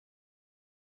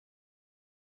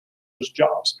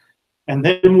jobs. And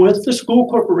then with the school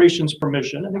corporation's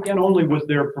permission, and again, only with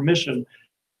their permission,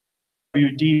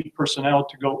 WD personnel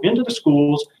to go into the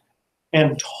schools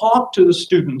and talk to the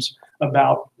students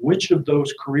about which of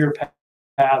those career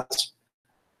paths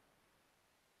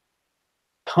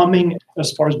coming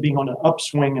as far as being on an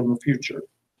upswing in the future.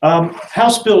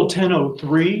 House Bill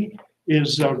 1003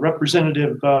 is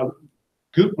Representative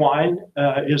Gutwein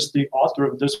is the author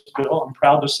of this bill. I'm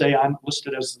proud to say I'm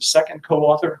listed as the second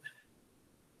co-author.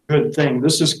 Good thing.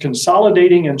 This is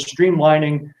consolidating and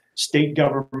streamlining state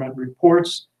government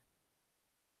reports.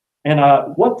 And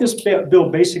what this bill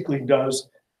basically does,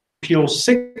 repeals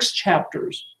 6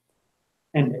 chapters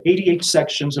and 88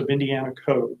 sections of Indiana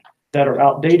code that are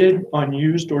outdated,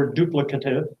 unused, or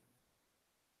duplicative.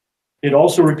 It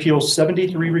also repeals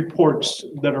 73 reports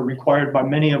that are required by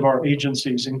many of our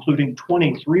agencies, including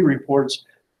 23 reports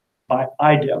by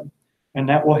IDEM. And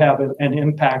that will have an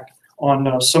impact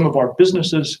on some of our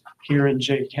businesses here in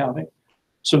Jay County.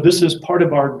 So this is part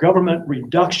of our government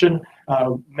reduction.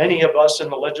 Many of us in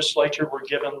the legislature were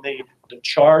given the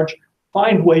charge,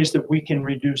 find ways that we can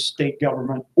reduce state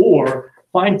government or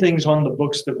find things on the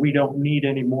books that we don't need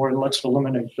anymore, and let's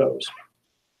eliminate those.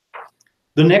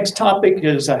 The next topic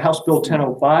is House Bill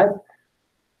 1005.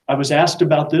 I was asked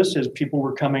about this as people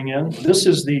were coming in. This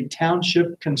is the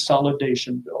Township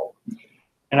Consolidation Bill.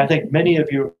 And I think many of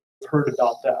you have heard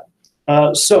about that.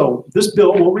 So this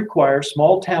bill will require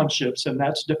small townships, and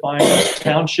that's defined as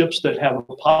townships that have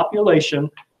a population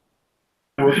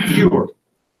or fewer.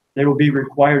 They will be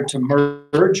required to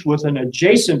merge with an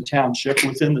adjacent township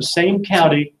within the same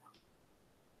county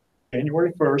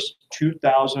January 1st,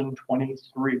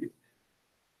 2023.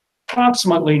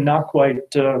 Approximately, not quite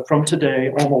from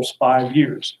today, almost 5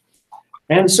 years.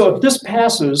 And so if this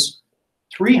passes,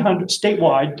 300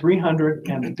 statewide,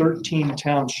 313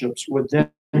 townships would then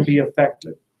be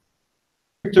affected.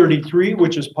 33,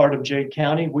 which is part of Jay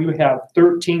County, we would have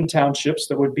 13 townships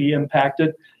that would be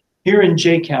impacted. Here in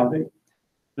Jay County,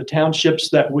 the townships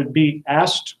that would be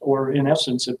asked, or in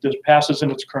essence, if this passes in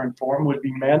its current form, would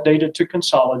be mandated to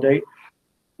consolidate,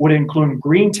 would include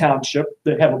Green Township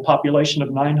that have a population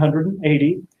of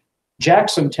 980,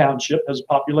 Jackson Township has a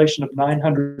population of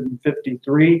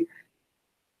 953,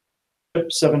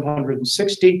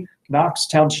 760, Knox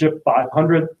Township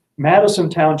 500, Madison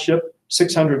Township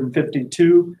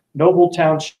 652, Noble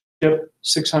Township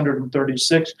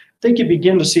 636. I think you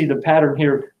begin to see the pattern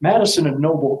here. Madison and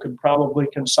Noble could probably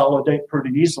consolidate pretty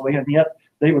easily, and yet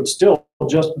they would still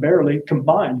just barely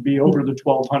combined be over the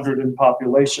 1,200 in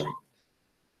population.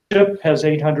 Has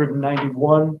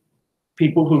 891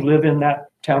 people who live in that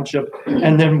township,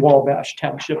 and then Wabash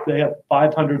Township, they have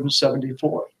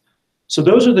 574. So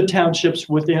those are the townships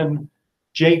within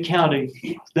Jay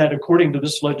County that, according to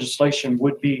this legislation,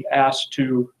 would be asked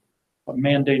to,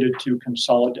 mandated to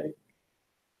consolidate.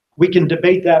 We can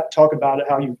debate that, talk about it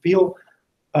how you feel.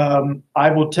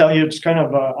 I will tell you, it's kind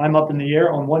of, I'm up in the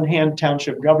air. On one hand,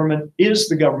 township government is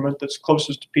the government that's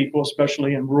closest to people,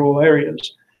 especially in rural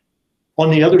areas. On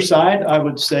the other side, I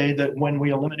would say that when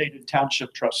we eliminated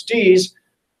township trustees,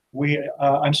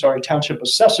 township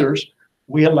assessors,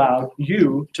 we allowed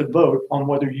you to vote on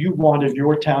whether you wanted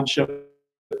your township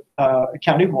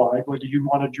countywide, whether you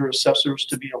wanted your assessors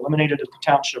to be eliminated at the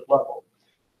township level.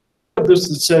 This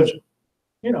that says,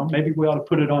 you know, maybe we ought to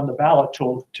put it on the ballot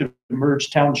to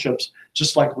merge townships,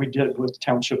 just like we did with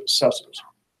township assessors.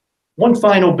 One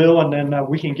final bill, and then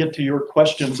we can get to your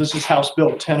questions. This is House Bill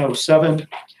 1007.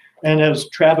 And as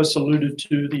Travis alluded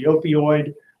to, the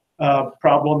opioid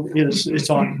problem it's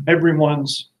on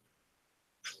everyone's,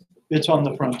 it's on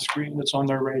the front screen, it's on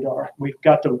their radar. We've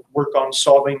got to work on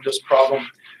solving this problem.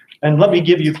 And let me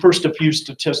give you first a few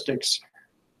statistics.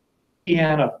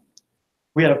 Indiana,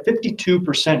 we had a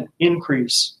 52%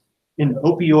 increase in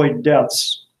opioid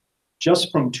deaths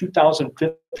just from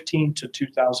 2015 to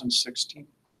 2016.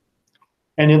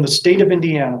 And in the state of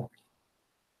Indiana,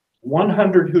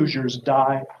 100 Hoosiers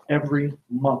die every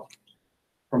month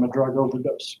from a drug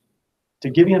overdose.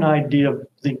 To give you an idea of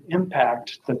the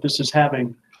impact that this is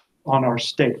having on our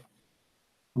state.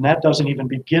 And that doesn't even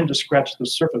begin to scratch the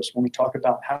surface when we talk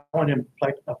about how it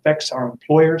affects our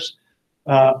employers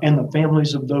and the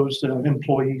families of those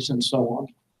employees and so on.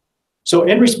 So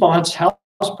in response, House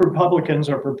Republicans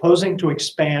are proposing to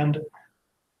expand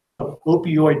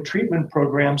opioid treatment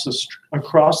programs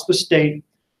across the state.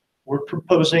 We're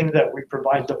proposing that we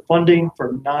provide the funding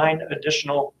for 9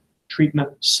 additional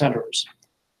treatment centers.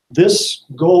 This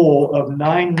goal of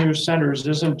 9 new centers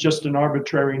isn't just an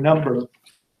arbitrary number.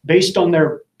 Based on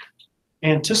their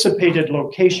anticipated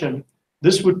location,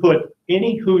 this would put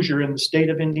any Hoosier in the state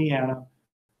of Indiana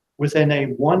within a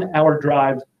 1-hour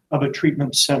drive of a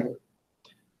treatment center.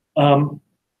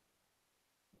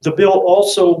 The bill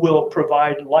also will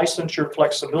provide licensure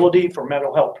flexibility for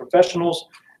mental health professionals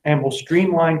and will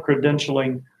streamline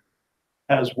credentialing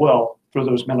as well for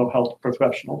those mental health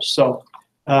professionals. So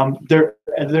there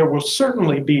will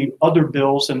certainly be other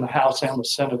bills in the House and the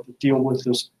Senate that deal with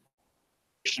this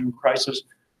crisis.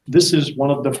 This is one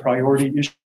of the priority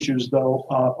issues, though,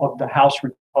 of the House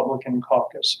Republican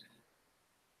caucus.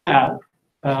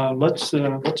 Let's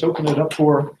open it up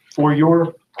for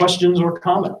your questions or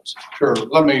comments. Sure.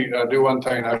 Let me do one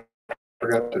thing. I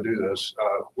forgot to do this.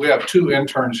 We have 2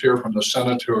 interns here from the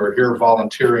Senate who are here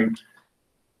volunteering.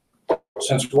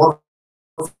 Since workforce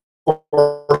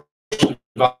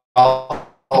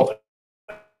development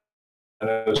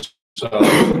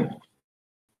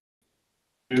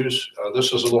is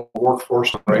this is a little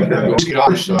workforce right here.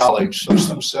 Colleagues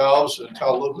themselves and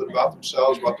tell a little bit about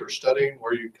themselves, what they're studying,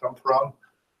 where you come from,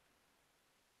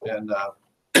 and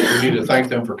we need to thank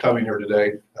them for coming here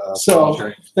today.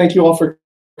 So thank you all for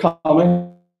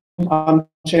coming. I'm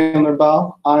Chandler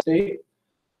Bell, I'm state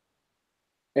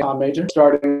major,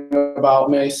 starting about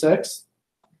May 6th.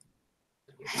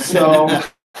 So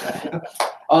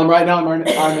right now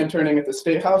I'm interning at the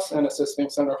State House and assisting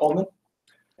Senator Holdman.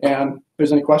 And if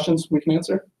there's any questions we can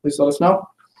answer, please let us know.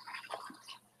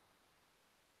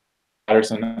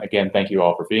 Patterson, again, thank you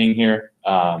all for being here.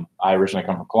 I originally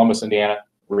come from Columbus, Indiana.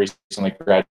 Recently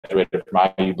graduated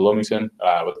from IU Bloomington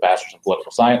with a bachelor's in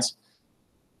political science.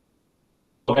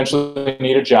 Eventually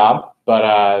need a job,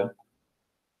 but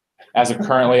as of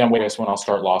currently, I'm waiting when I'll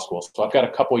start law school. So I've got a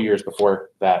couple years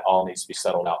before that all needs to be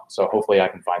settled out. So hopefully I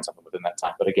can find something within that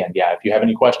time. But again, yeah, if you have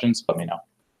any questions, let me know.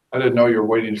 I didn't know you were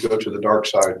waiting to go to the dark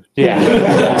side. Yeah.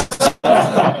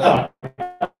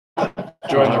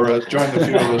 Join the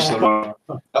few of us that are.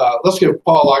 Let's give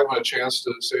Paul Eigman a chance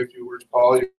to say a few words.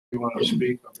 Paul, you want to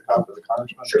speak on behalf of the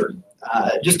Congressman? Sure.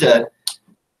 Just a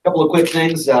couple of quick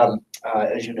things.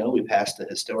 As you know, we passed the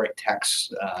historic tax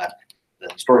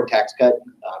cut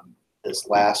this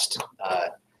last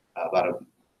the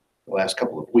last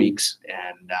couple of weeks,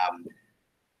 and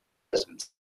it's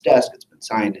been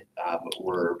signed.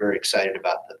 We're very excited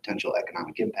about the potential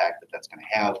economic impact that that's going to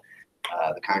have.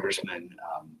 The congressman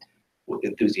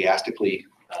enthusiastically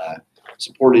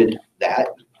supported that.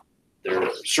 There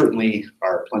certainly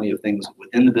are plenty of things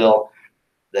within the bill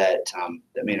that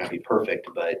that may not be perfect,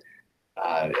 but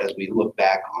as we look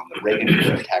back on the Reagan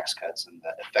era tax cuts and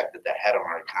the effect that that had on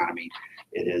our economy,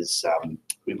 it is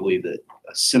we believe that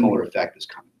a similar effect is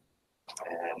coming,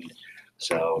 and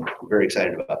so we're very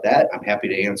excited about that. I'm happy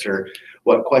to answer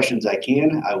what questions I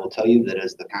can. I will tell you that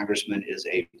as the congressman is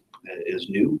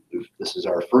new, this is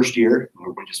our first year.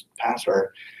 We just passed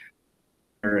our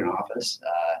year in office,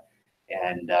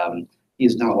 and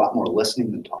he's done a lot more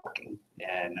listening than talking.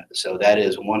 And so that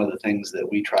is one of the things that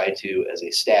we try to, as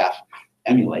a staff,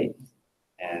 emulate.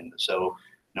 And so,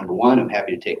 number one, I'm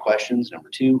happy to take questions. Number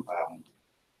two,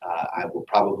 I will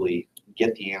probably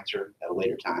get the answer at a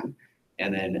later time.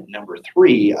 And then number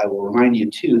three, I will remind you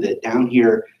too that down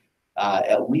here,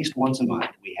 at least once a month,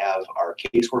 we have our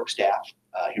casework staff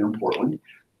here in Portland.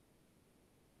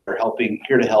 They're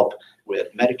here to help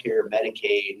with Medicare,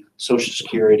 Medicaid, Social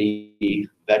Security,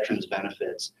 veterans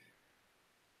benefits.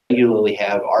 Regularly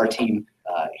have our team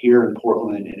here in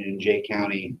Portland and in Jay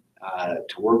County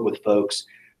to work with folks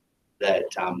that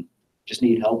just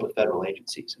need help with federal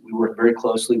agencies. We work very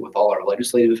closely with all our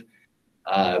legislative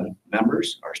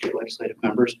members, our state legislative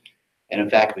members, and in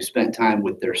fact, we spent time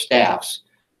with their staffs.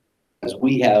 As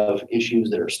we have issues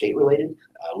that are state related,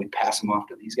 we pass them off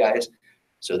to these guys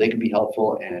so they can be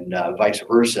helpful, and vice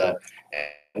versa.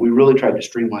 And we really tried to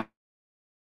streamline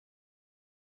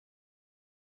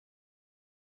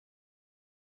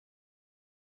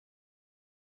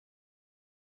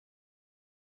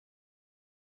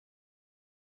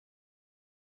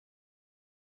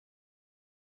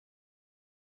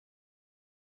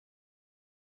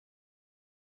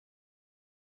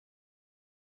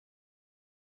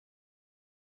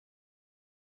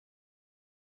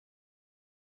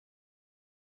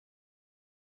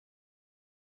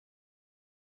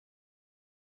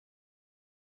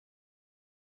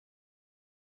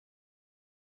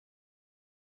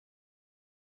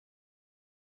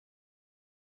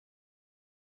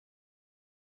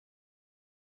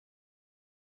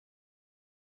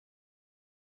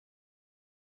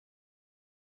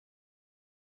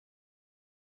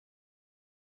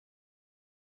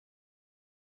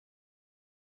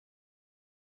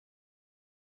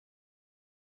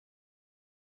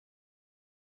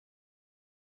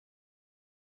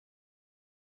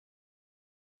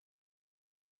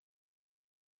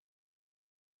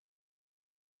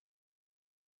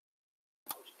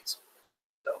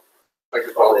Thank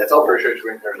you, Paul. I appreciate you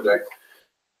being here today.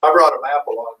 I brought a map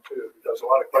along too, because a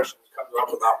lot of questions come up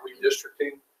about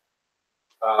redistricting.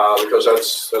 Because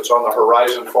that's on the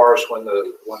horizon for us when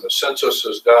the census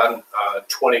is done in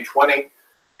 2020.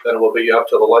 Then it will be up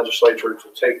to the legislature to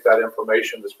take that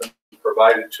information that's been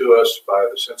provided to us by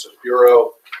the Census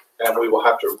Bureau, and we will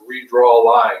have to redraw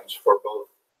lines for both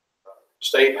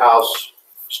State House,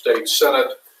 State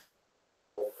Senate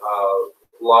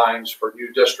lines for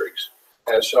new districts.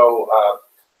 And so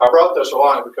I brought this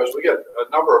along because we get a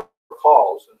number of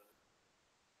calls, and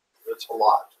it's a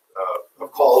lot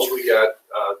of calls we get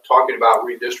talking about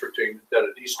redistricting, that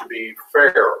it needs to be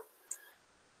fair.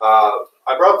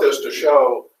 I brought this to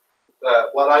show that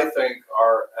what I think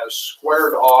are as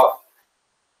squared off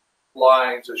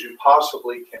lines as you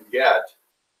possibly can get,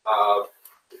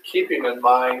 keeping in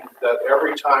mind that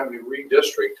every time you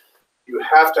redistrict, you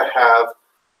have to have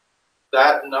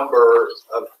that number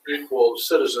of equal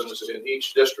citizens in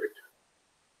each district.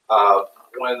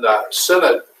 When the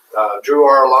Senate drew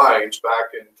our lines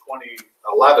back in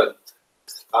 2011,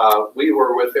 we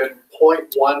were within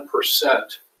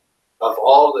 0.1% of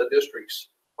all the districts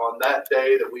on that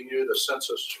day that we knew the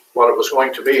census, what it was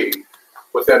going to be,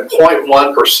 within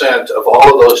 0.1% of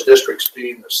all of those districts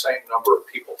being the same number of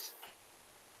people.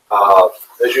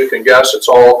 As you can guess, it's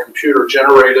all computer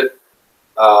generated.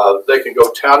 They can go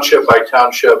township by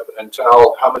township and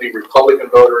tell how many Republican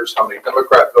voters, how many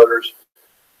Democrat voters,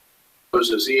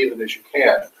 those as even as you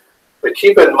can. But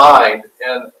keep in mind,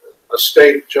 in a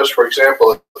state, just for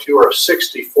example, if you are a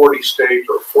 60-40 state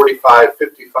or 45-55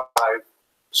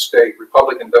 state,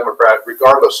 Republican, Democrat,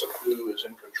 regardless of who is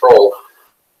in control,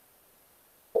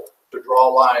 to draw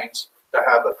lines to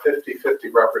have a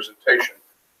 50-50 representation,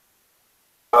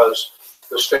 because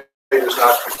the state does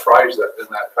not comprise that in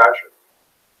that fashion.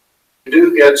 You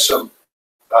do get some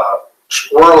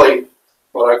squirrely,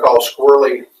 what I call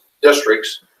squirrely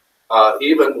districts,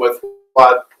 even with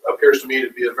what appears to me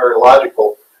to be a very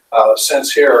logical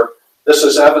sense here. This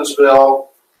is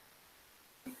Evansville,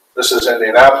 this is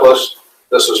Indianapolis,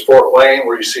 this is Fort Wayne,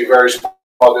 where you see very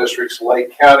small districts,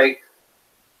 Lake County,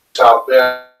 South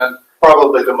Bend.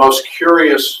 Probably the most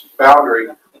curious boundary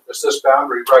is this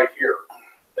boundary right here.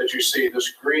 As you see,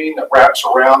 this green that wraps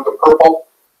around the purple.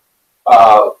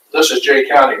 This is Jay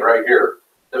County right here.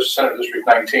 This is Senate District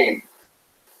 19.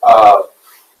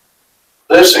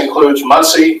 This includes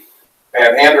Muncie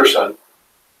and Anderson.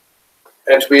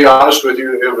 And to be honest with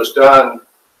you, it was done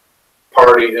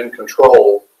party in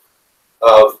control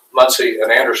of Muncie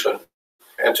and Anderson.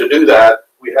 And to do that,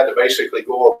 we had to basically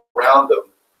go around them,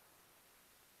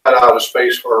 cut out a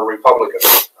space for a Republican.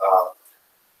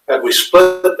 Had we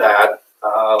split that,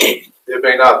 it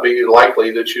may not be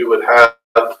likely that you would have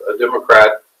a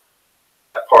Democrat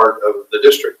part of the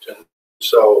district. And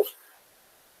so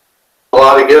a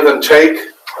lot of give and take.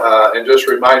 And just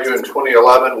remind you, in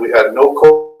 2011, we had no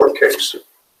court case.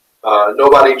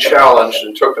 Nobody challenged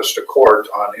and took us to court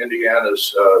on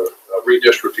Indiana's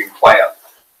redistricting plan.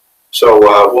 So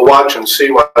we'll watch and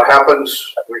see what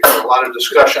happens. We had a lot of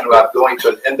discussion about going to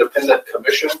an independent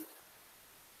commission.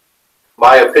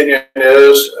 My opinion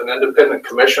is an independent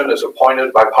commission is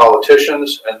appointed by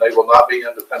politicians, and they will not be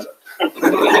independent.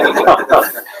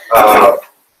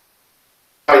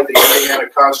 The Indiana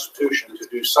Constitution to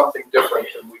do something different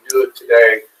than we do it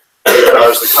today,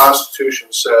 because the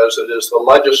Constitution says it is the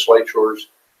legislature's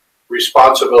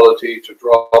responsibility to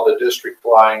draw the district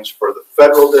lines for the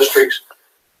federal districts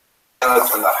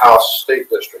and the House state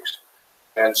districts.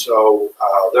 And so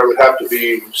there would have to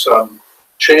be some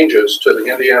changes to the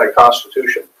Indiana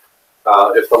Constitution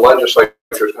if the legislature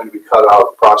is going to be cut out of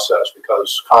the process,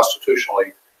 because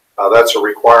constitutionally that's a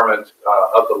requirement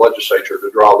of the legislature to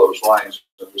draw those lines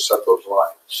and to set those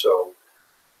lines. So,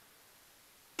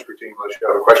 unless you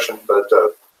have a question, but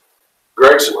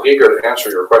Greg's eager to answer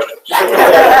your questions.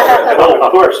 Oh,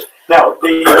 of course. Now,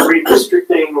 the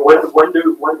redistricting, when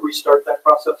do we start that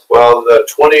process? Well, the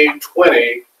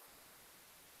 2020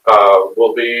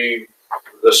 will be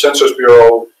the Census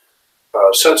Bureau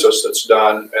census that's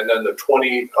done, and then the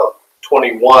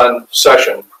 2021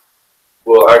 session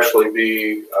will actually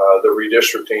be the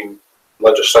redistricting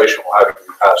legislation will have to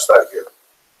be passed that year.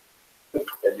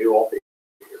 And you won't be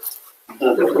here.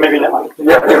 Maybe not.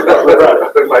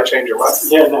 It might change your mind.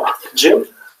 Yeah, no. Jim?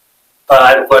 I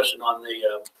have a question on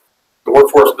the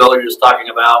workforce bill you're just talking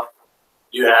about.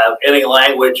 Do you have any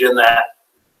language in that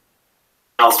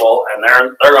council, and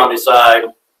they're going to decide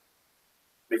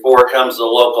before it comes to the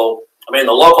local? I mean,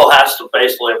 the local has to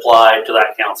basically apply to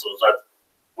that council. Is that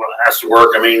what it has to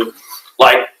work? I mean,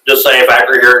 like, just say if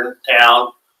Acre here in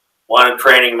town wanted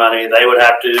training money, they would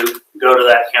have to go to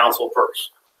that council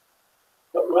first.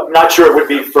 I'm not sure it would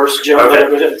be first, Jim, Okay. but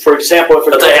it would, for example, if.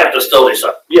 But they have to still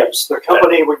decide. Yes, the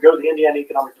company would go to the Indiana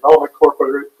Economic Development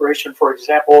Corporation, for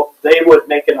example, they would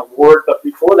make an award, but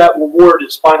before that award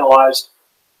is finalized,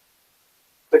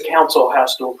 the council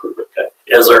has to approve it. Okay.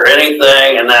 Is there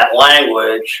anything in that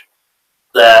language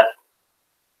that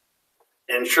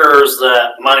ensures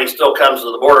that money still comes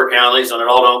to the border counties and it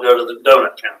all don't go to the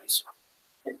donut counties?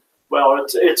 Well,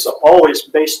 it's always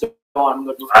based on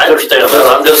the. I understand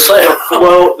that, I'm just saying.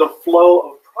 The flow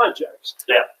of projects.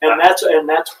 Yeah. And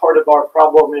that's part of our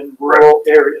problem in rural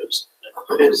areas,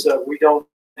 is that we don't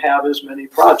have as many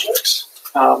projects.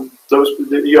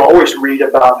 You always read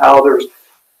about how there's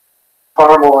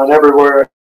Carmel and everywhere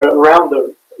around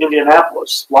the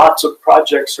Indianapolis, lots of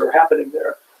projects are happening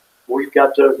there. We've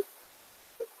got to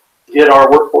get our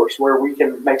workforce where we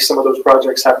can make some of those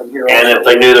projects happen here. And if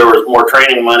they knew there was more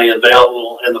training money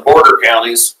available in the border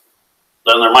counties,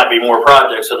 then there might be more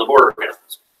projects in the border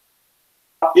counties.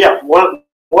 Yeah, one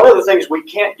of the things we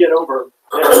can't get over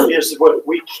is what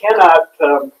we cannot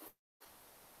find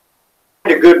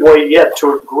a good way yet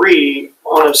to agree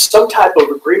on some type of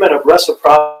agreement of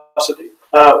reciprocity.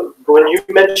 When you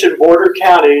mention border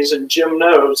counties, and Jim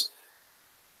knows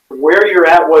where you're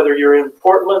at, whether you're in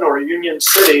Portland or Union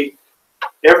City,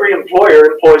 every employer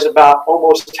employs about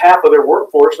almost half of their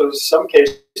workforce, in some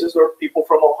cases, are people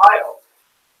from Ohio.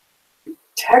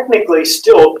 Technically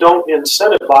still don't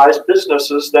incentivize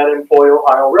businesses that employ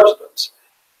Ohio residents.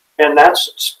 And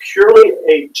that's purely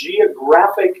a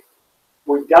geographic,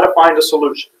 we've got to find a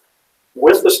solution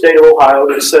with the state of Ohio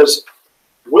that says,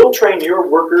 we'll train your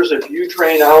workers if you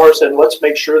train ours, and let's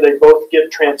make sure they both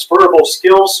get transferable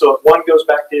skills. So if one goes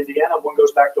back to Indiana, one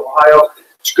goes back to Ohio,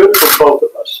 it's good for both of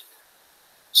us.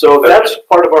 So that's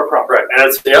part of our problem. Right, and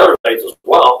it's the other things as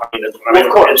well. I mean, Of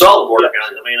course. it's all the border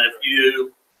counties. I mean, if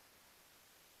you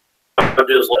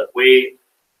just let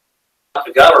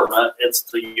the government, it's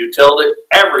the utility,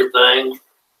 everything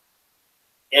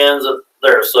ends up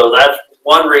there. So that's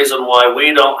one reason why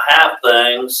we don't have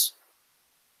things,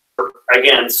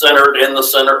 again, centered in the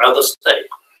center of the state.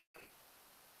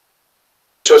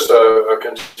 Just a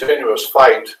continuous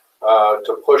fight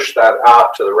to push that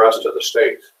out to the rest of the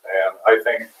state. And I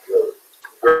think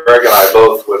Greg and I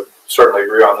both would certainly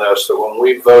agree on this, that when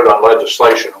we vote on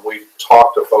legislation, we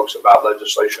talk to folks about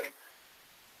legislation,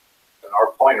 and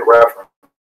our point of reference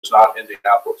is not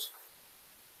Indianapolis.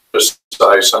 Just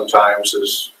I sometimes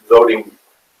is voting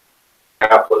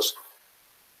Indianapolis.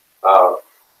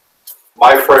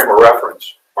 My frame of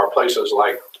reference are places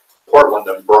like Portland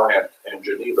and Bryant and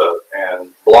Geneva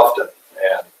and Bluffton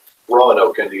and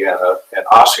Roanoke, Indiana, and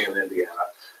Ossian, Indiana.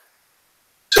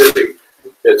 City.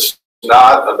 It's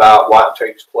not about what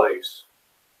takes place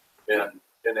in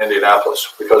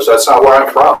Indianapolis, because that's not where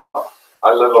I'm from.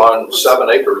 I live on 7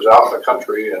 acres out in the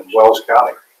country in Wells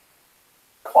County.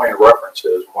 My point of reference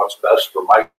is what's best for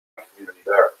my community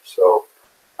there. So,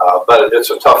 but it's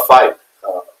a tough fight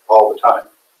all the time.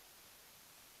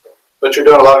 But you're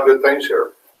doing a lot of good things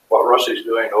here. What Rusty's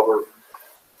doing over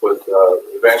with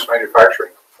advanced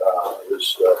manufacturing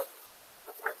is,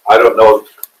 I don't know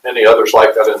any others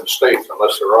like that in the States.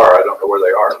 Unless there are, I don't know where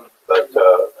they are. But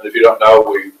and if you don't know,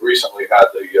 we recently had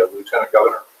the Lieutenant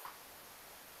Governor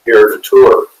here to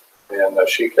tour, and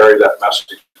she carried that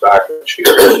message back, and she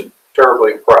was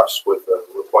terribly impressed with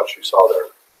what she saw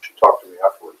there. She talked to me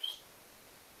afterwards.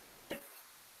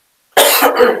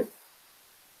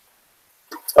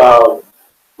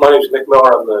 My name is Nick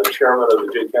Miller. I'm the chairman of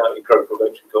the Jay County Drug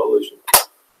Prevention Coalition.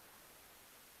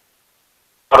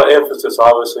 A lot of emphasis,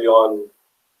 obviously, on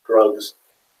drugs.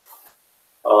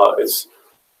 It's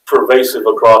pervasive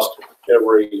across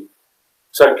every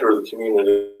sector of the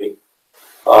community.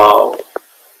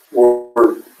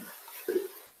 We're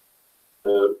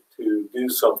to do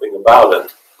something about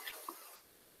it.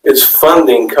 Is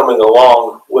funding coming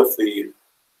along with the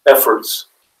efforts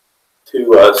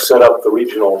to set up the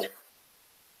regional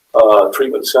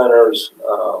treatment centers,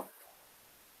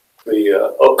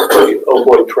 the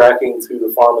opioid tracking through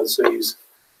the pharmacies,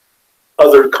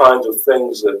 other kinds of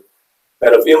things that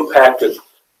have impacted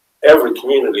every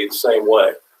community the same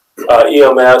way.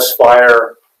 EMS,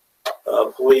 fire,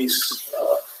 police,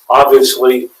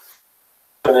 obviously,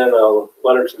 and then a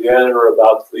letter to the editor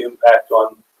about the impact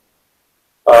on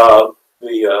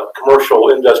the commercial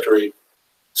industry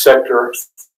sector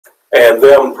and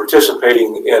them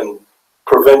participating in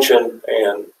prevention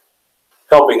and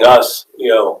helping us,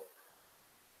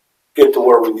 get to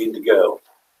where we need to go.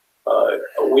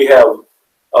 We have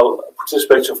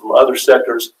participation from other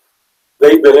sectors.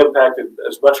 They've been impacted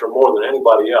as much or more than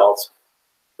anybody else,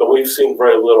 but we've seen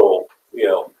very little,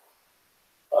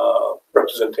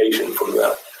 representation from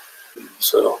them.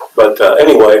 So, but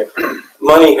anyway,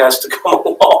 money has to come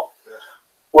along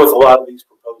with a lot of these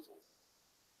proposals.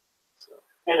 So.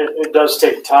 And it does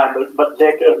take time, but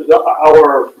Dick,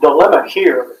 our dilemma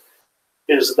here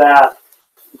is that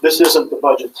this isn't the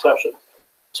budget session.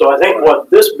 So I think what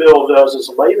this bill does is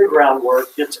lay the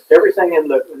groundwork, gets everything in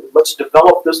let's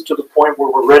develop this to the point where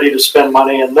we're ready to spend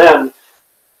money, and then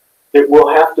it will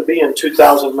have to be in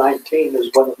 2019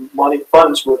 is when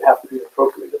funds would have to be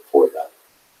appropriated for that.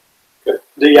 Okay.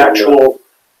 The actual,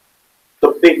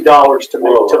 the big dollars to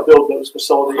build those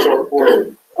facilities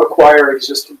or acquire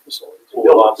existing facilities.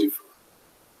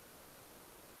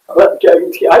 But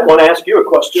I want to ask you a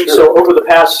question. Sure. So over the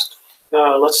past,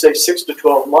 let's say 6 to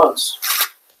 12 months,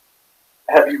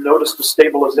 have you noticed a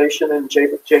stabilization in Jay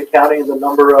County in the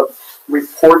number of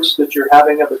reports that you're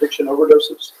having of addiction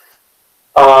overdoses?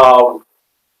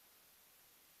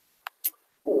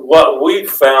 What we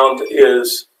found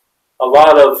is a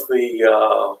lot of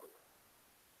the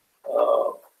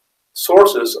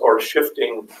sources are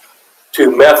shifting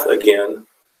to meth again,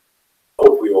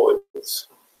 opioids,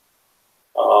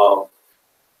 for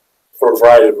a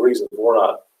variety of reasons. We're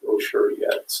not really sure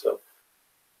yet. So,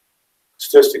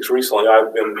 statistics recently,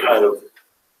 I've been kind of a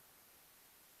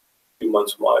few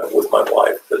months with my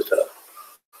wife that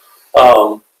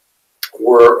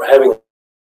we're having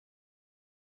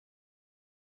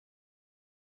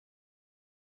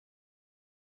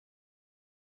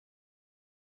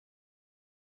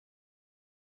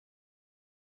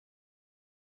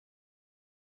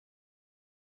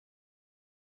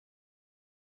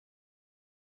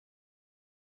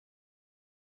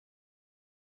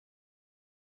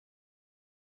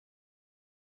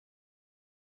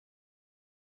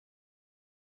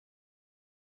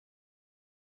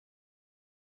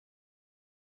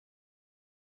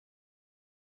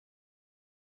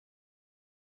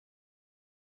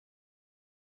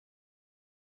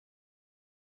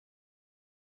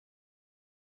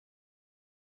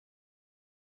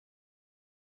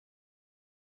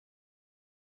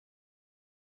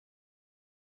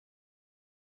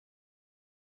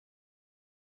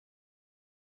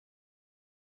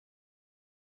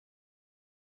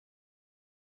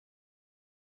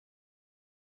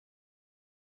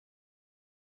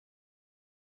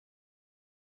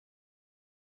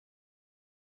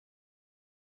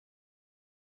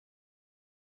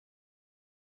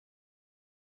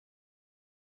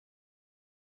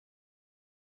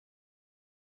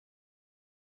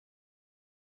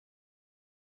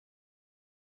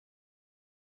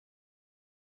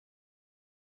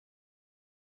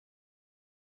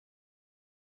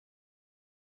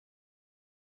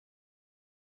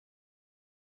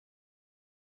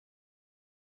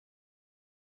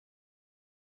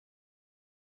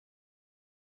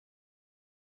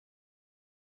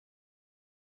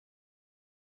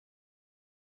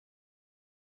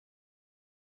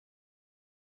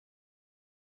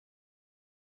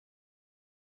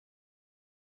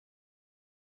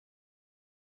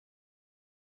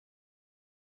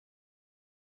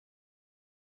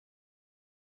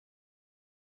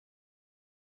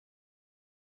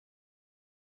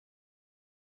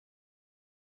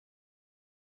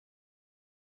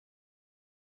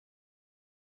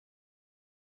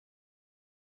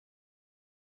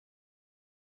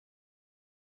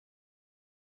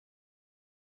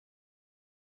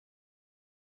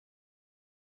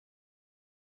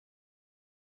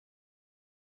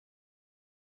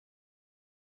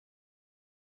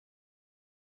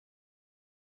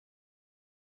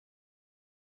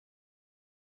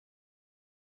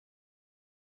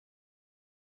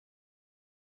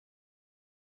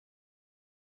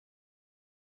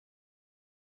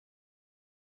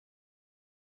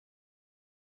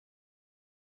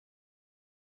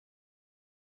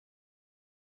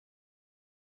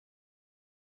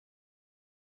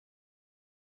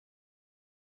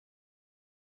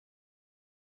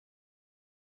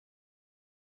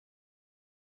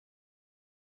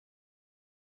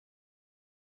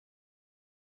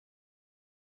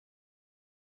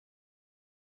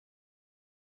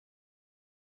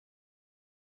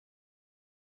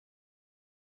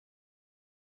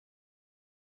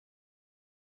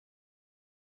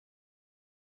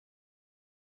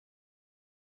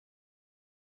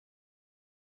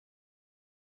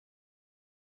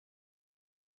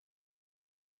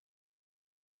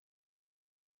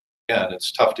again,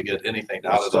 it's tough to get anything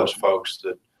out of those folks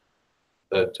that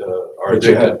are But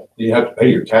addicted. you have to pay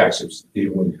your taxes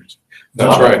even when you're.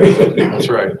 That's right. That's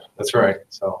right. That's right.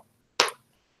 So,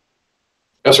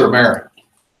 yes, sir, Mayor.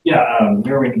 Yeah,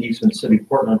 Mayor Eastman, City of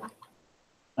Portland.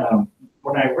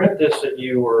 when I read this, that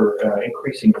you were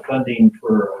increasing funding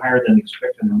for higher than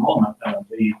expected enrollment,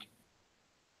 the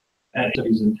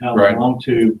cities in town Right. belong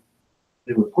to,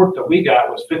 the report that we got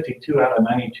was 52 out of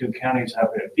 92 counties have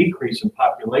a decrease in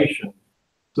population.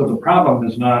 So the problem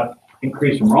is not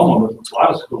increased enrollment with a lot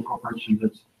of school corporations.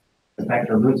 It's in fact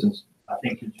they're losing, I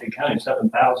think in Jay County,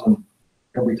 7,000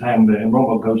 every time the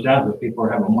enrollment goes down because people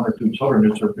are having 1 or 2 children.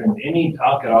 Has there been any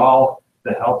talk at all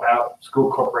to help out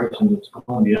school corporations that's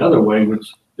going the other way, which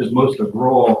is most of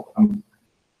rural?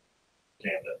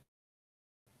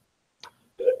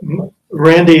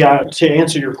 Randy, to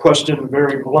answer your question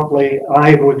very bluntly,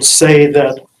 I would say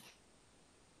that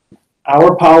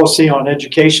our policy on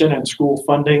education and school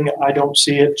funding, I don't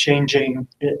see it changing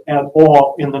at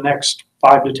all in the next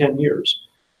 5 to 10 years.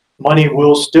 Money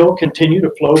will still continue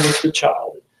to flow with the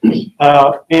child.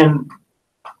 And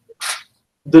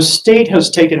the state has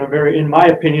taken a very, in my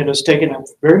opinion, has taken a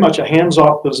very much a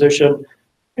hands-off position.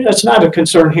 And that's not a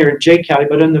concern here in Jay County,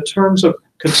 but in the terms of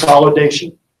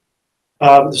consolidation.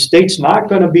 The state's not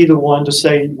going to be the one to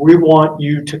say, we want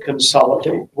you to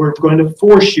consolidate. We're going to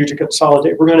force you to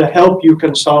consolidate. We're going to help you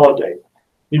consolidate.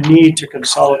 You need to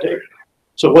consolidate.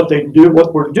 So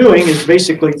what we're doing is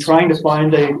basically trying to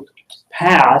find a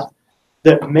path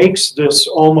that makes this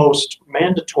almost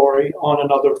mandatory on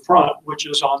another front, which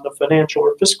is on the financial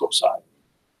or fiscal side.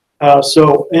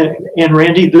 And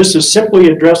Randy, this is simply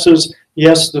addresses,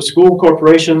 yes, the school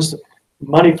corporations,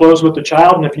 money flows with the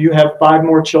child, and if you have 5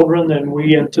 more children than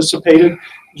we anticipated,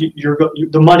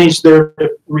 the money's there to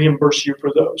reimburse you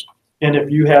for those. And if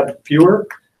you have fewer,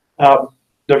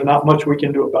 there's not much we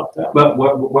can do about that. But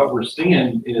what we're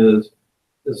seeing is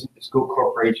school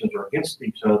corporations are against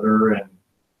each other, and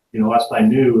last I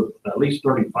knew, at least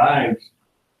 35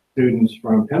 students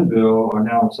from Pennville are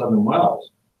now in Southern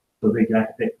Wells. So they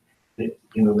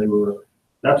were.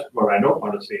 That's what I don't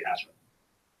want to see happen.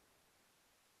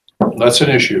 That's an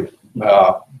issue.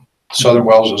 Southern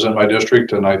Wells is in my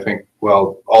district, and I think,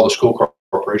 well, all the school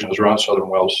corporations around Southern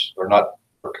Wells are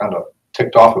kind of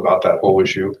ticked off about that whole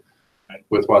issue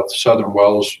with what the Southern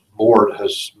Wells board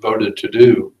has voted to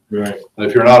do. Right. And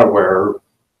if you're not aware,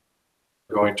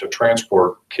 going to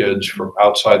transport kids from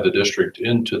outside the district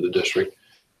into the district.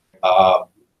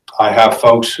 I have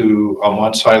folks who on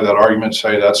one side of that argument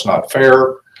say that's not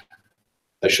fair.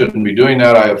 They shouldn't be doing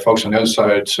that. I have folks on the other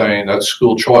side saying that's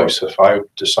school choice. If I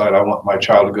decide I want my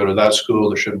child to go to that school,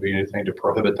 there shouldn't be anything to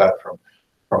prohibit that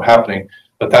from happening.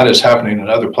 But that is happening in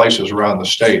other places around the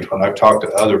state. When I've talked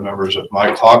to other members of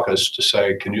my caucus to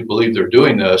say, can you believe they're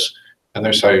doing this? And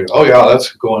they say, oh yeah,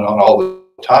 that's going on all the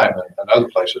time in other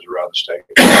places around the state.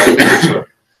 I think it's a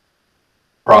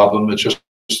problem. It's just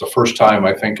the first time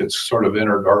I think it's sort of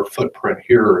entered our footprint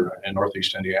here in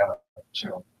Northeast Indiana.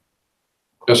 So.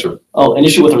 Yes, sir. Oh, an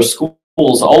issue with our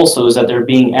schools also is that they're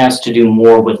being asked to do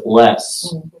more with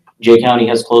less. Jay County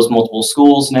has closed multiple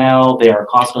schools now. They are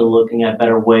constantly looking at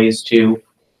better ways to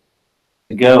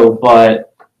go,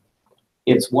 but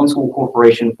it's one school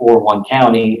corporation for one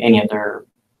county, and yet they're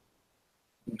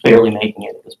barely making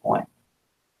it at this point.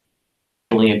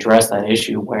 Really address that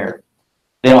issue where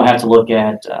they don't have to look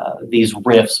at these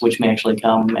rifts, which may actually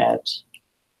come at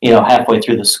halfway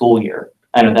through the school year.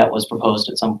 I know that was proposed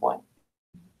at some point.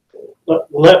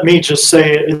 Let me just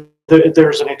say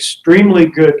there's an extremely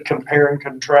good compare and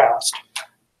contrast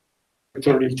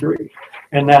 33,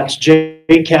 and that's Jay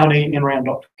County and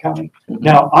Randolph County.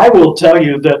 Now, I will tell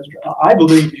you that I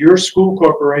believe your school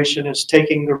corporation is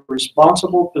taking the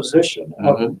responsible position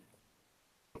of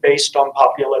based on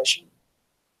population.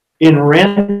 In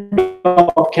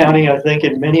Randolph County, I think,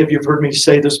 and many of you have heard me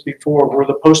say this before, we're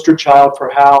the poster child for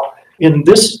how in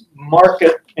this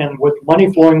market and with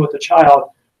money flowing with the child,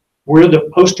 we're the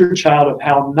poster child of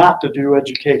how not to do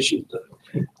education.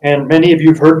 And many of you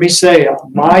have heard me say,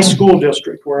 my school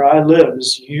district where I live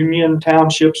is Union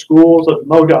Township Schools of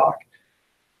Modoc.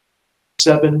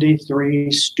 73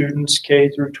 students K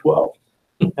through 12.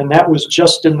 And that was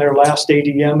just in their last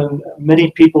ADM. And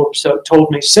many people have told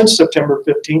me since September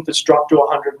 15th, it's dropped to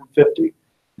 150.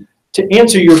 To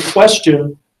answer your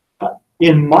question,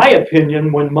 in my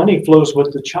opinion, when money flows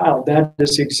with the child, that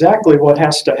is exactly what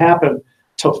has to happen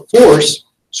to force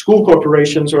school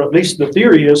corporations, or at least the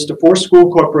theory is to force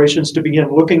school corporations to begin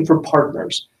looking for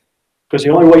partners. Because the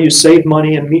only way you save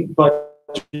money and make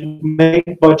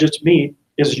budgets meet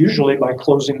is usually by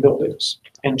closing buildings.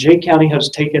 And Jay County has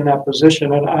taken that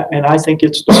position, and I think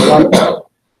it's the right one.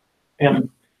 And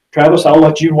Travis, I'll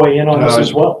let you weigh in on this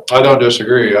as well. I don't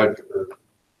disagree. I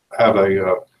have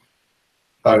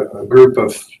a group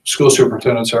of school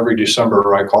superintendents every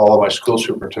December. I call all my school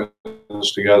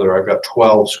superintendents together. I've got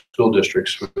 12 school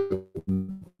districts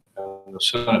in the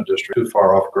the Senate district, too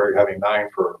far off Greg having 9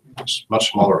 for a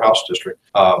much smaller House district.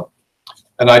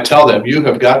 And I tell them, you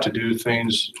have got to do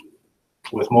things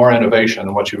with more innovation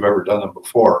than what you've ever done them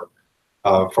before.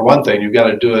 For one thing, you've got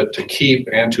to do it to keep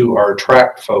and to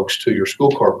attract folks to your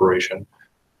school corporation.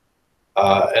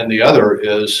 And the other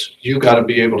is you've got to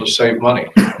be able to save money.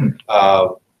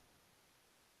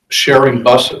 Sharing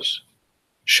buses,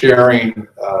 sharing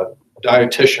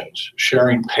dietitians,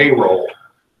 sharing payroll,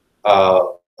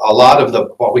 a lot of the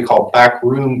what we call back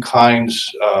room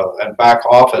kinds and back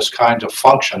office kinds of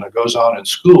function that goes on in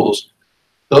schools,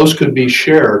 those could be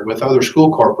shared with other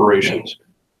school corporations.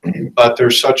 But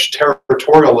there's such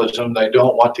territorialism, they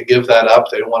don't want to give that up,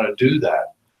 they don't want to do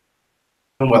that.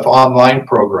 And with online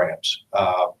programs,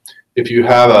 if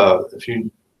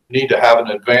you need to have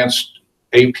an advanced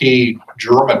AP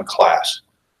German class,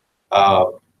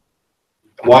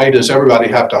 why does everybody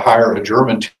have to hire a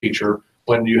German teacher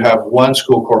when you have one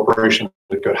school corporation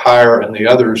that could hire and the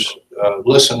others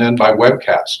listen in by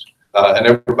webcast, and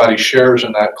everybody shares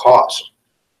in that cost?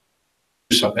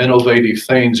 Some innovative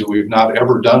things that we've not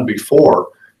ever done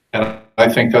before, and I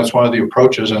think that's one of the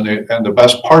approaches, and the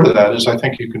best part of that is I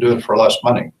think you can do it for less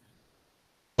money.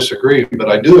 I disagree, but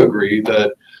I do agree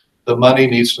that the money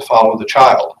needs to follow the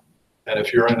child, and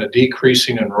if you're in a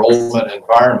decreasing enrollment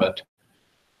environment,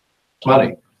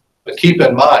 money. But keep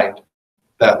in mind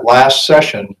that last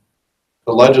session,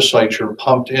 the legislature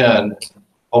pumped in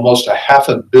almost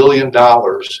 $500 million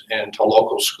into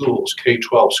local schools,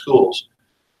 K-12 schools.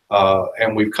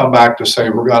 And we've come back to say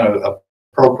we're going to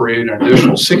appropriate an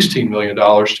additional $16 million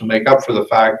to make up for the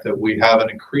fact that we have an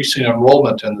increasing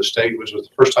enrollment in the state, which was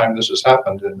the first time this has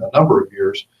happened in a number of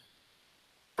years,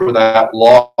 for that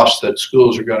loss that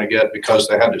schools are going to get because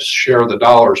they had to share the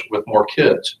dollars with more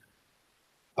kids.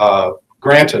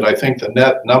 Granted, I think the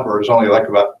net number is only like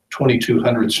about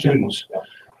 2,200 students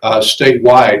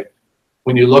statewide.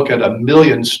 When you look at 1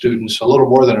 million students, a little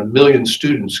more than 1 million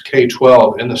students,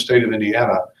 K-12 in the state of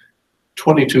Indiana,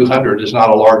 2,200 is not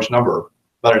a large number,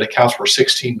 but it accounts for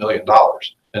 $16 million.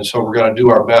 And so we're going to do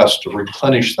our best to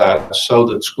replenish that so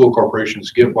that school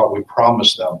corporations get what we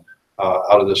promised them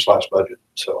out of this last budget.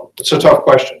 So it's a tough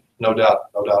question, no doubt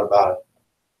about it.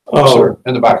 Oh, sir,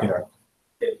 in the back there.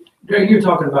 Greg, you're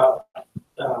talking about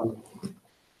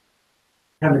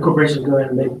having the corporations go in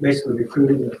and make basically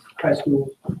recruiting the high school,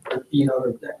 you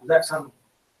know, that's something,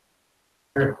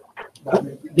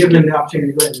 giving them the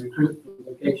opportunity to go ahead and recruit for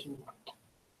location.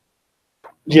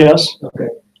 Yes. Okay.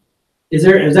 Is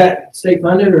that state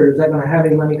funded, or is that going to have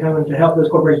any money coming to help those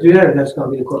corporations do that, or that's going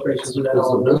to be the corporations do that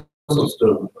all?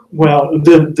 Well,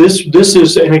 this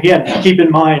is, and again, keep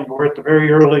in mind, we're at the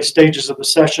very early stages of the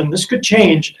session. This could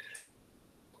change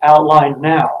outlined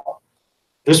now.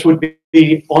 This would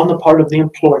be on the part of the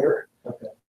employer. Okay.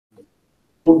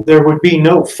 There would be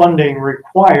no funding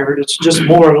required. It's just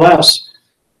more or less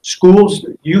schools,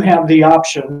 you have the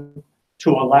option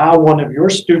to allow one of your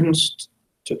students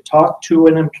to talk to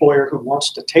an employer who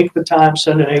wants to take the time,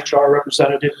 send an HR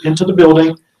representative into the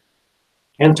building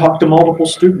and talk to multiple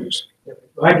students.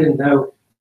 I didn't know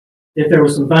if there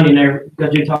was some funding there,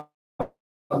 because you talked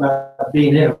about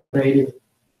being innovative.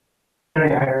 I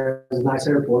heard it's a nice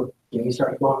airport. You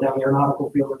start going down the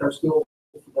aeronautical field with our school,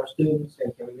 with our students,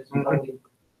 and can we get some funding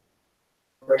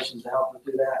operations to help us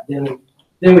do that?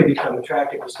 Then we become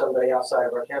attractive to somebody outside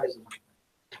of our counties.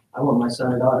 I want my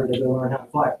son or daughter to go learn how to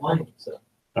fly a plane. So,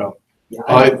 oh. Yeah,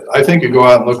 I think you go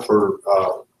out and look for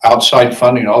outside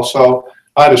funding also.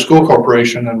 I had a school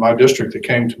corporation in my district that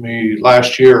came to me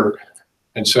last year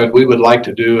and said we would like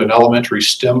to do an elementary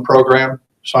STEM program,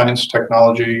 science,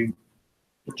 technology,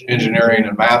 engineering,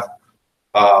 and math,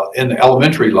 in the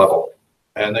elementary level.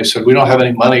 And they said, we don't have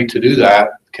any money to do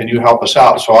that. Can you help us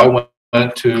out? So I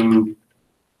went to,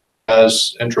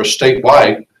 as interest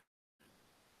statewide,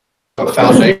 a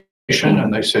foundation,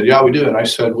 and they said, yeah, we do. And I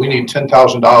said, we need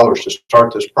 $10,000 to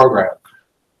start this program.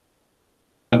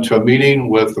 Went to a meeting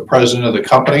with the president of the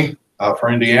company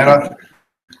for Indiana.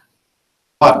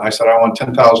 I said, I want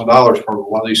 $10,000 for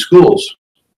one of these schools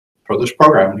for this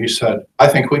program. And he said, I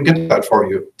think we can get that for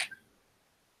you.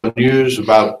 The news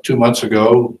about 2 months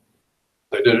ago,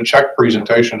 they did a check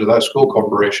presentation to that school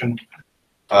corporation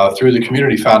through the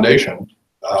community foundation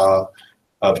of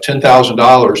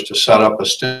 $10,000 to set up a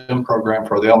STEM program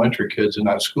for the elementary kids in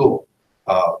that school.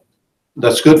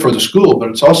 That's good for the school, but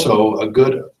it's also a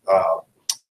good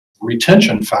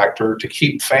retention factor to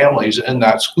keep families in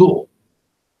that school.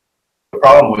 The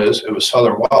problem is it was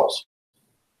Southern Wells.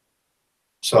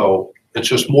 So it's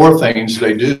just more things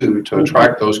they do to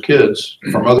attract those kids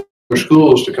from other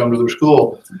schools to come to their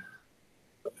school.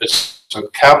 It's a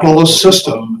capitalist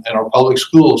system in our public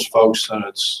schools, folks, and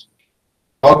it's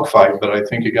a dogfight, but I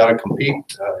think you gotta compete,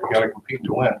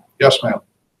 to win. Yes, ma'am.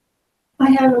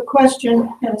 I have a question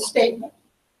and a statement.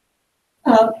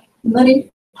 Money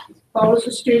follows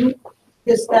the student.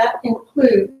 Does that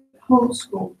include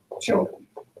homeschool children?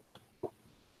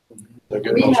 They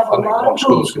get We no have a funding. lot of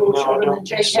Homeschools, homeschool No, I children in don't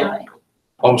Jay think so. County.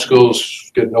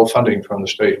 homeschools get no funding from the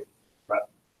state.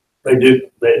 They do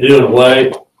in a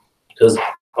way, because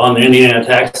on the Indiana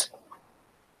tax,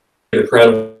 get a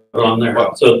credit on there.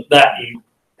 Wow. So that,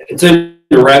 it's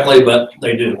indirectly, but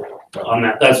they do on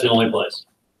that. That's the only place.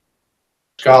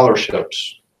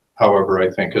 Scholarships, however, I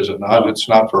think, is it not? It's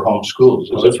not for homeschools,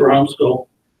 So is it's it? for homeschool.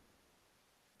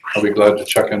 I'll be glad to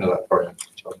check into that for you.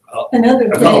 So, Another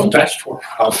That's all thing, attached for.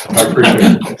 I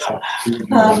appreciate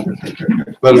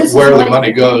it. But This is where the my-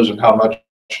 money goes and how much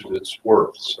it's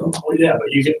worth, so. Well, yeah, but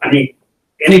you can, I mean,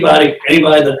 anybody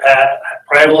that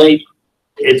privately,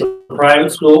 it's a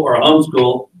private school or a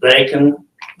homeschool,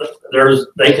 there's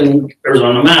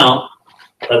an amount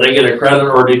that they get a credit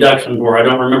or deduction for. I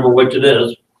don't remember which it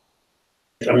is.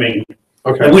 I mean,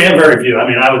 Okay, and we have very few. I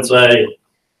mean, I would say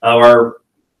our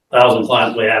 1,000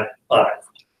 clients, we have 5.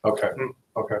 okay.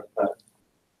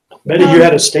 Betty, you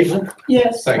had a statement?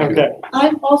 yes, Thank you. Okay.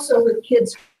 I'm also with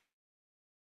kids.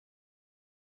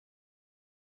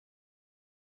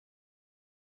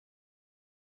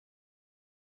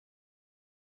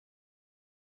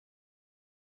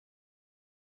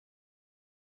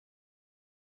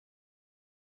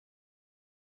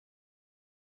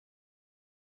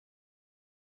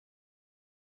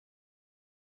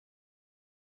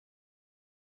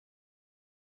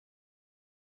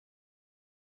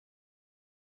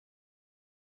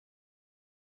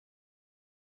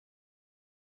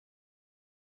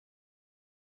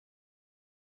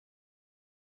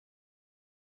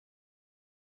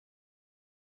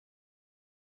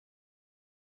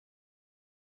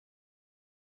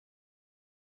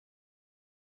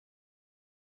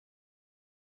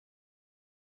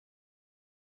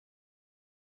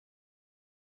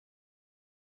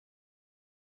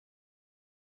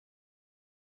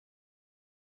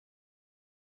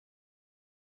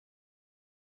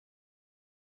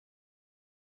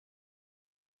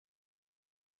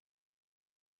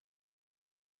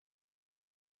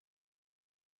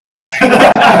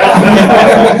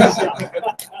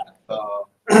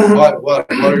 What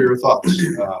are your thoughts?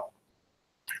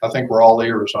 I think we're all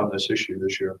ears on this issue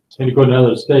this year. And you go to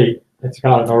another state, it's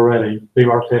got it already, leave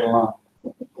our state alone.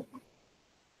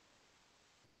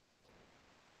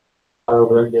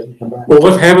 Over there, get it, come back. Well,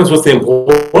 what happens with the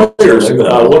employers? What's going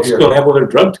to happen with their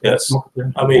drug tests?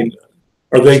 I mean,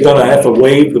 are they going to have to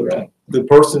waive the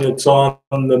person that's on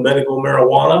the medical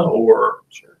marijuana, or?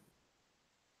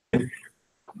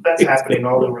 That's happening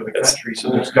all over the country, so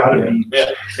there's gotta be,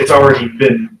 it's already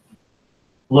been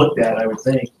looked at, I would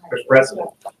think, there's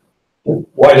precedent.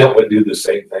 Why don't we do the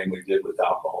same thing we did with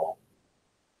alcohol?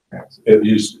 It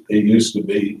used to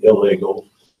be illegal,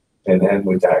 and then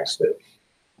we taxed it.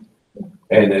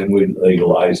 And then we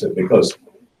legalized it because,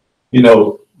 you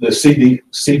know, the CBD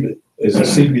is a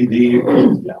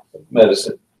CBD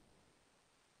medicine.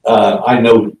 I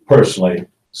know personally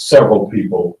several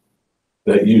people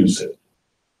that use it,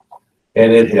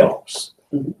 and it helps,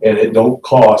 and it don't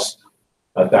cost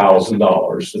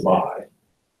 $1,000 to buy,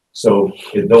 so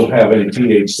it don't have any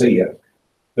THC in it.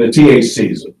 The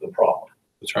THC is the problem.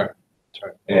 That's right. That's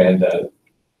right. And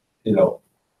you know,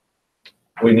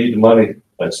 we need the money.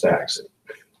 Let's tax it.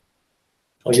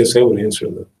 I guess that would answer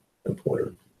the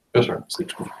employer. Yes, sir.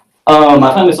 I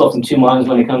find myself in two minds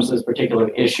when it comes to this particular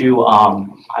issue.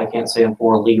 I can't say I'm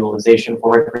for legalization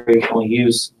for recreational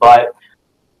use, but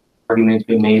argument to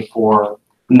be made for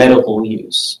medical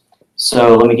use.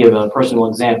 So let me give a personal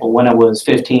example. When I was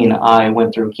 15, I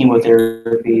went through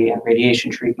chemotherapy and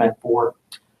radiation treatment for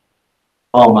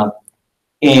lymphoma,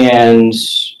 and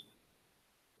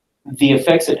the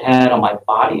effects it had on my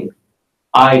body,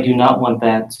 I do not want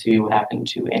that to happen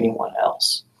to anyone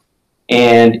else.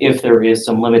 And if there is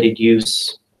some limited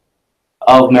use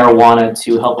of marijuana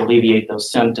to help alleviate those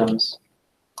symptoms,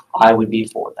 I would be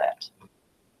for that.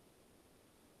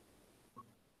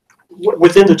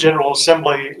 Within the General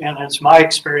Assembly, and it's my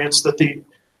experience that the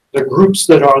groups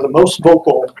that are the most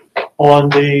vocal on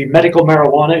the medical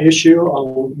marijuana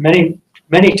issue,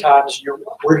 many times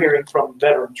we're hearing from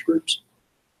veterans groups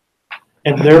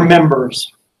and their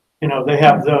members. You know, they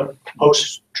have the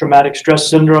post-traumatic stress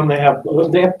syndrome, they have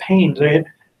pain,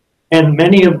 and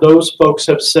many of those folks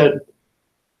have said,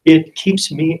 it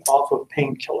keeps me off of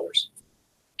painkillers.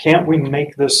 Can't we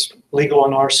make this legal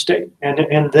in our state?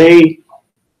 And they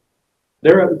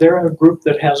they're a group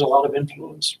that has a lot of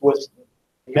influence with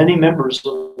many members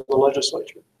of the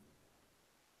legislature.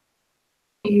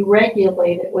 You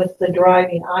regulate it with the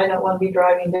driving. I don't want to be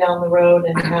driving down the road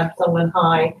and have someone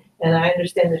high, and I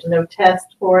understand there's no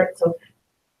test for it, so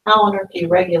how on earth do you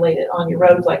regulate it on your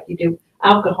roads like you do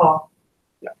alcohol?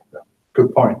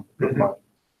 Good point. Good point.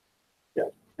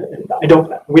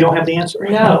 We don't have the answer.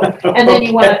 No, and then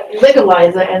you want to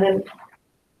legalize it, and then,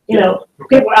 you know,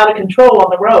 people are out of control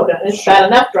on the road. It's bad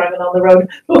enough driving on the road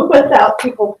without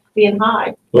people being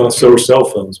high. Well, so are cell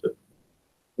phones, but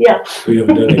Yeah. we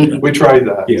haven't done anything. We tried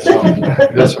that.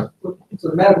 Yeah. Yes, sir. So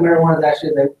the medical marijuana is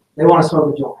actually, they want to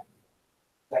smoke a joint.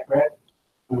 Is that correct?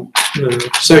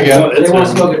 Say again. They want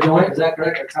to smoke a joint, is that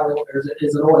correct? That's how they, or is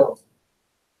it oil?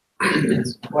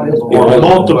 What is Yeah, oil?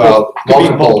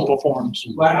 Multiple forms.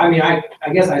 Well, I mean, I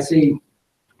guess I see,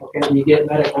 okay, when you get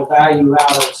medical value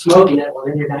out of smoking it, well,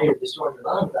 then you're destroying your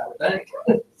lungs, I would think.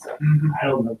 So, I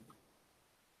don't know.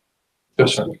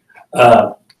 Yes, sir.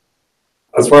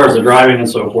 As far as the driving and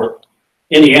so forth,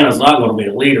 Indiana's not going to be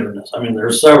a leader in this. I mean,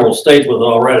 there's several states with it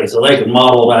already, so they can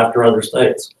model it after other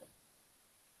states.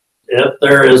 If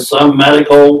there is some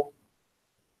medical,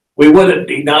 we wouldn't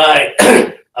deny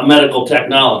a medical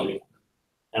technology.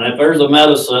 And if there's a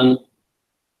medicine,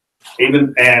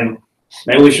 and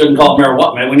maybe we shouldn't call it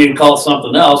marijuana, maybe we need to call it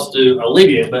something else to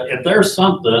alleviate, but if there's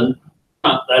something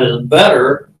that is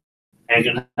better and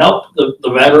can help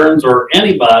the veterans or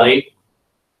anybody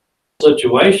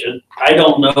situation, I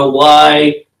don't know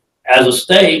why, as a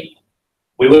state,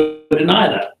 we would deny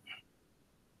that.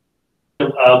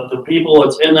 The people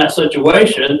that's in that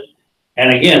situation,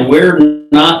 and again, we're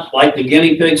not like the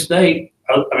guinea pig state.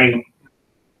 I mean,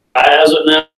 as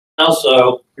it now,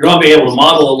 so you're going to be able to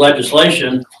model the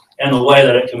legislation in the way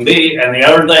that it can be. And the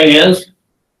other thing is, as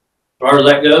far as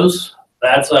that goes,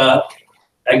 that's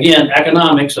again,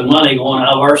 economics and money going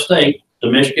out of our state to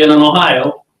Michigan and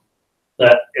Ohio.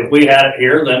 That if we had it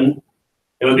here, then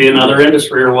it would be another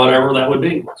industry or whatever that would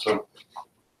be. So,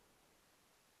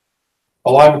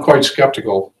 Well, I'm quite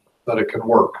skeptical that it can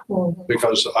work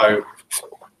because a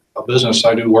business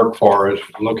I do work for is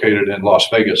located in Las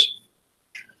Vegas.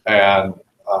 And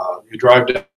you drive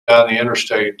down the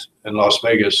interstate in Las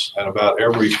Vegas, and about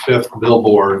every fifth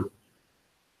billboard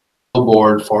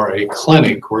for a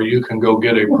clinic where you can go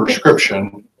get a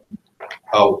prescription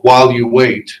while you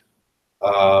wait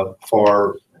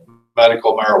for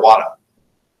medical marijuana.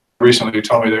 Recently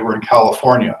told me they were in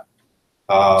California.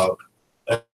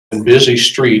 In busy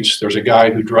streets, there's a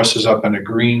guy who dresses up in a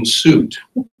green suit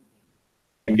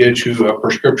and gets you a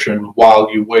prescription while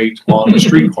you wait on the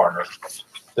street corner.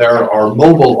 There are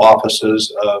mobile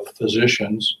offices of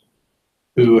physicians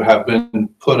who have been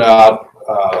put out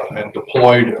and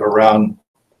deployed around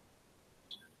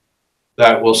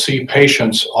that will see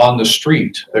patients on the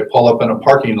street. They pull up in a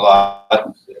parking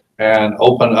lot and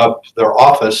open up their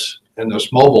office in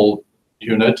this mobile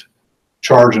unit,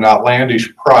 charge an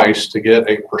outlandish price to get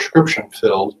a prescription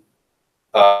filled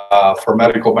for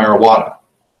medical marijuana.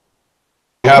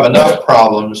 We have enough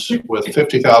problems with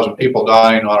 50,000 people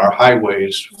dying on our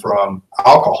highways from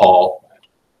alcohol.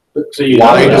 so you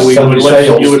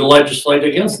would legislate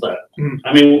against that.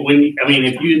 I mean,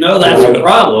 if you know that's a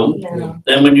problem,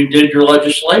 then when you did your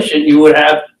legislation, you would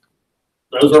have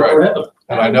those are prohibited.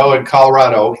 And I know in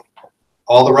Colorado,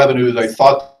 all the revenue they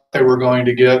thought they were going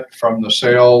to get from the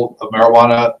sale of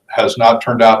marijuana has not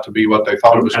turned out to be what they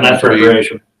thought it was going to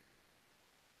be.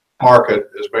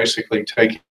 Market is basically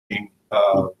taking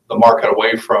the market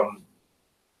away from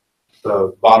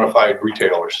the bona fide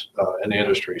retailers in the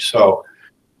industry. So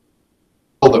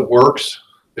that works.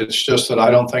 It's just that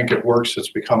I don't think it works. It's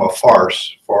become a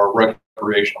farce for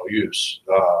recreational use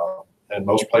in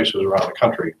most places around the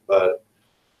country. But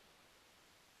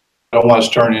I don't want us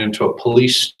turning into a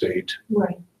police state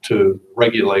to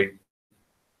regulate.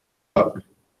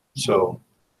 So,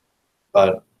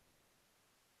 but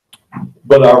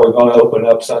are we going to open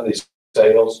up Sunday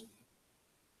sales?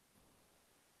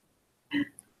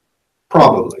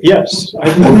 Probably. Yes.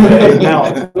 Okay.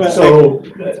 Now, So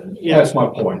that's my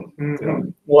point.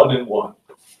 One and one.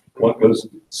 One goes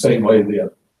the same way as the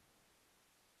other.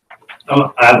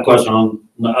 I have a question on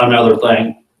another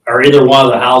thing. Are either one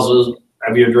of the houses,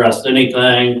 have you addressed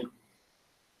anything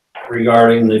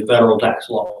regarding the federal tax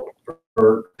law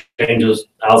or changes,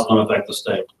 how it's going to affect the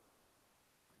state?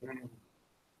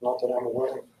 Not that I'm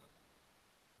aware of.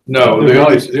 No,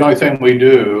 the only thing we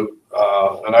do,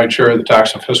 and I chair the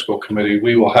Tax and Fiscal Committee,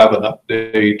 we will have an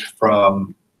update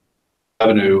from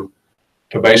revenue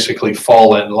to basically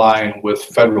fall in line with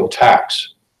federal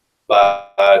tax.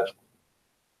 But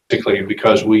basically,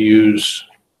 because we use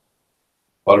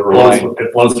Whatever flows, line.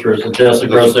 it flows through, suggested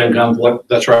gross income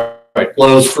That's right.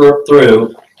 flows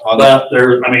through. But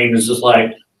there, I mean, it's just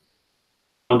like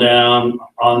down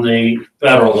on the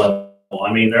federal level.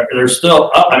 I mean, there's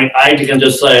still, I mean, I can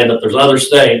just say that there's other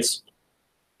states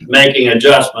making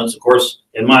adjustments. Of course,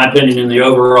 in my opinion, in the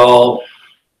overall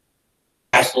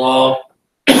tax law,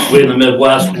 we in the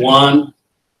Midwest won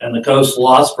and the coast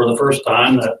lost for the first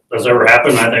time that has ever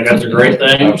happened. I think that's a great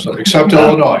thing. Absolutely. Except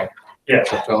Illinois. Yeah.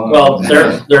 Except Illinois. Well,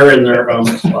 they're in their own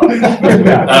spot.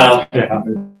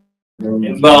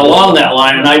 But along that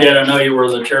line, and I didn't know you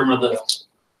were the chairman of the,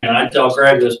 and I tell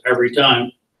Craig this every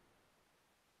time,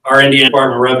 our Indiana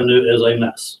Department of Revenue is a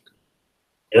mess.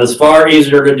 It's far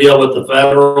easier to deal with the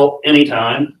federal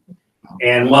anytime.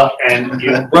 And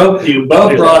you both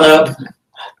brought up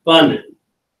funding.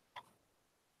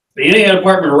 The Indiana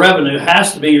Department of Revenue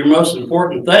has to be your most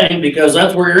important thing because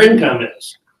that's where your income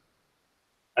is.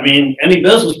 I mean, any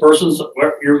business person,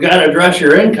 you've got to address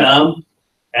your income,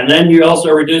 and then you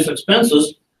also reduce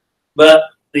expenses. But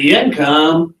the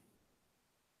income,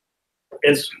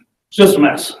 it's just a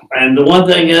mess. And the one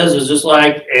thing is just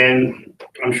like, and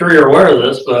I'm sure you're aware of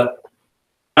this, but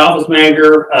office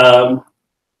manager,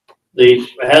 the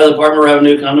head of the Department of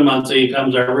Revenue come to Muncie,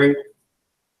 comes every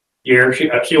year. She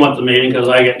went to the meeting because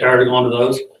I get tired of going to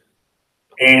those.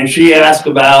 And she asked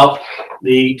about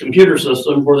the computer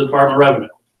system for the Department of Revenue.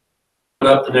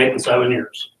 Up to date in 7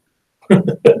 years.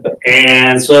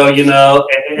 And so, you know,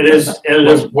 it is.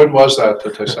 When was that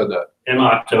they said that? In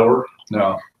October.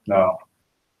 No.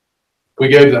 We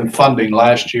gave them funding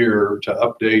last year to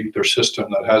update their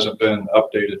system that hasn't been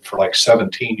updated for like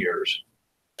 17 years.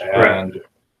 And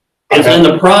it's in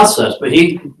the process, but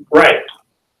it's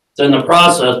in the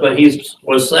process, but he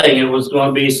was saying it was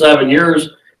going to be 7 years.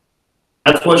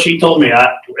 That's what she told me.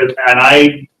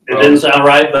 It didn't sound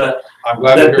right, but I'm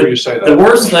glad to hear you say that. The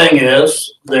worst thing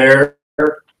is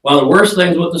one of the worst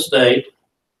things with the state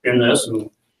in this, and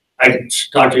I can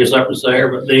talk to you separately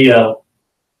there, but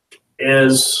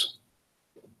is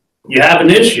you have an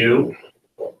issue,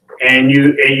 and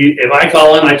if I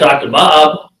call in, I talk to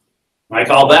Bob, I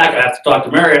call back, I have to talk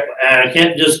to Mary, and I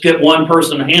can't just get one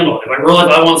person to handle it. If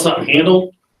I want something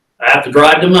handled, I have to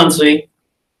drive to Muncie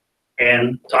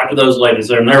and talk to those ladies.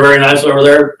 And they're very nice over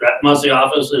there. That Muncie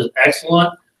office is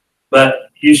excellent, but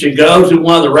you should go to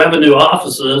one of the revenue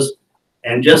offices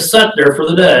and just sit there for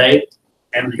the day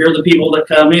and hear the people that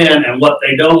come in and what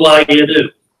they don't like you to do.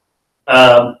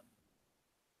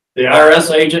 The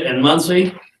IRS agent in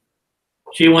Muncie,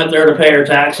 she went there to pay her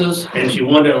taxes and she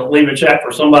wanted to leave a check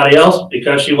for somebody else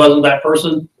because she wasn't that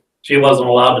person. She wasn't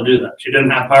allowed to do that. She didn't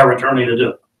have power of attorney to do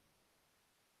it.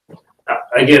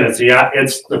 Again, it's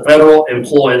the federal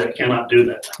employee that cannot do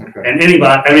that. Okay. And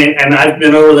anybody, I mean, and I've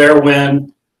been over there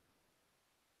when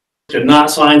could not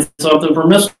sign something for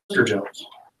Mr. Jones.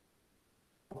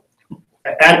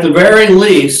 At the very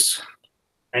least,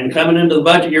 and coming into the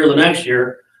budget year the next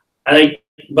year, I think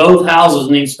both houses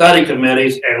need study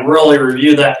committees and really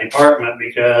review that department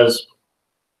because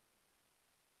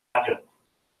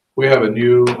we have a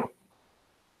new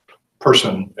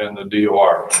person in the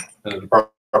DOR, in the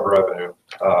Department of Revenue.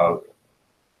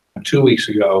 2 weeks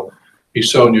ago, he's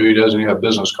so new he doesn't even have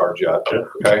business cards yet.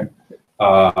 Okay.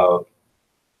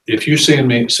 If you send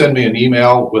me an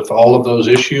email with all of those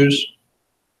issues,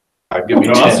 give me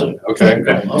 10. Okay.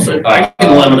 I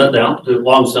can limit it down to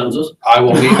long sentences. I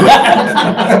will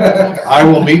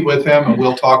meet with him and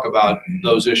we'll talk about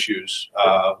those issues.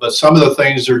 But some of the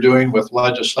things they're doing with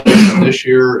legislation this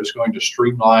year is going to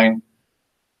streamline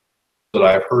that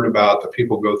I've heard about that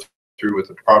people go through with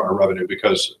the Department of Revenue,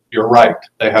 because you're right,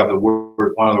 they have one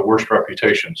of the worst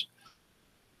reputations.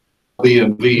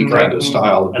 B&V kind of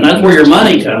style. And that's where your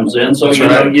money comes in. So,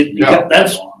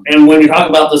 that's, and when you talk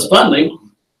about this funding,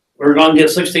 we're going to get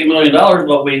 $16 million,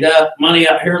 but we got money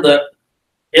out here that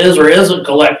is or isn't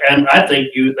collect. And I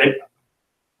think in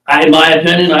my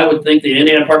opinion, I would think the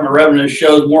Indiana Department of Revenue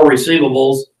shows more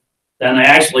receivables than they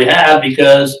actually have,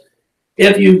 because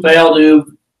if you fail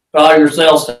to file your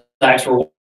sales tax for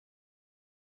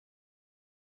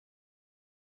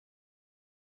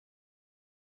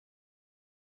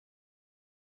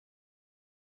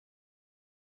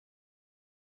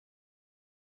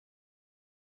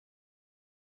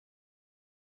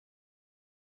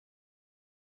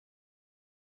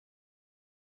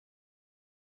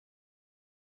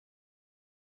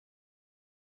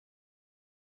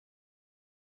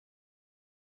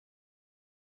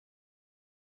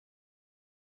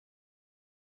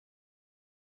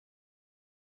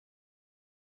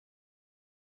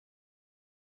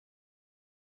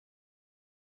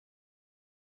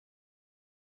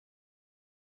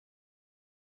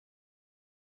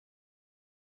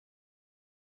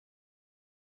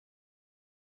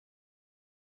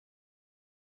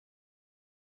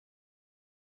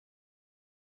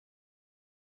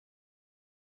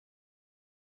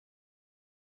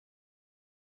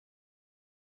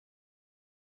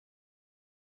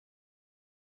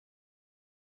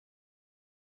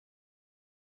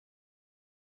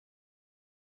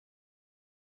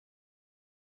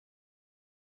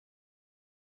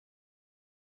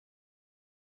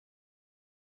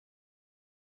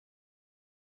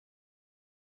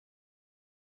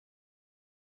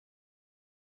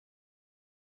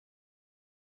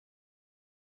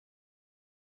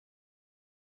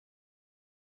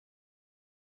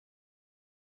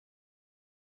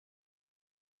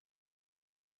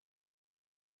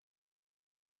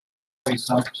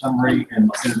summary and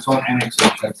its own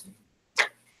annexation.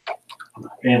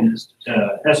 And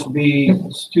SB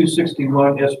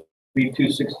 261, SB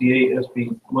 268,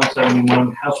 SB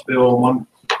 171, House Bill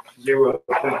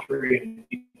 1023, and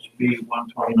HB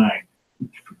 129.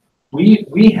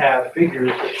 We have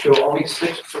figures that show only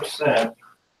 6%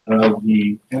 of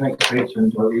the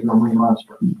annexations are even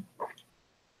remonstrant.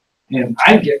 And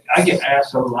I get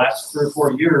asked over the last 3 or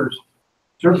 4 years,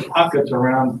 certain pockets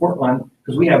around Portland,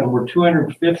 because we have over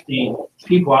 250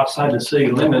 people outside the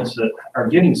city limits that are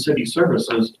getting city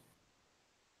services,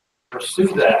 pursue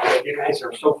that, but you guys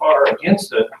are so far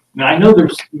against it. Now, I know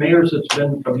there's mayors that's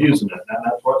been abusing it, and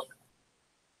that's what,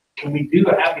 can we do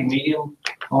a happy medium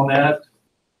on that?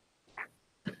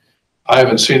 I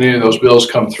haven't seen any of those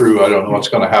bills come through. I don't know what's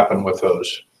going to happen with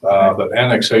those. But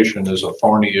annexation is a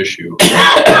thorny issue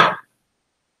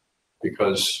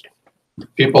because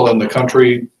people in the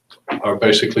country are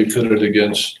basically pitted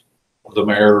against the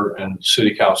mayor and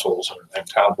city councils and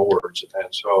town boards. And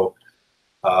so,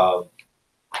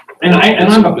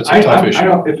 it's a tough issue. I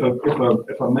don't,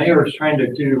 if a mayor is trying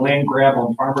to do land grab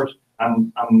on farmers,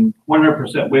 I'm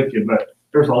 100% with you, but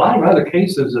there's a lot of other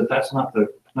cases that's not the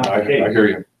case. I hear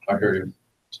you. I hear you.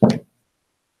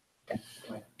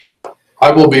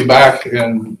 I will be back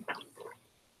in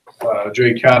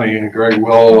Jay County, and Greg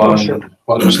will on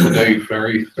what is the date,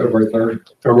 Barry? February 3rd.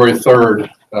 February 3rd.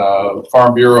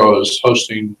 Farm Bureau is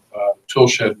hosting a tool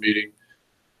shed meeting.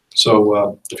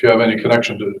 So if you have any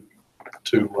connection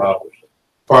to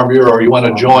Farm Bureau, or you want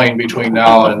to join between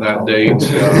now and that date,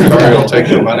 Barry will take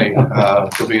your money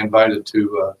to be invited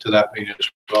to that meeting as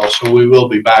well. So we will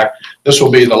be back. This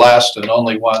will be the last and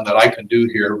only one that I can do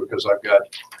here because I've got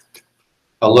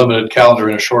a limited calendar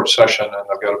in a short session, and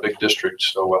I've got a big district,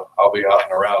 so I'll be out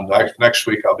and around. Next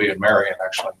week I'll be in Marion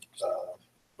actually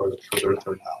for their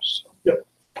third house. So. Yep.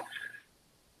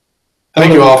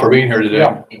 Thank you all for being here today.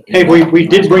 Yeah. Hey, we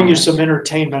did bring you some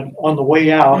entertainment on the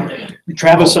way out.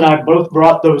 Travis and I both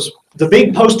brought the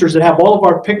big posters that have all of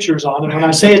our pictures on, and when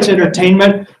I say it's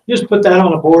entertainment, you just put that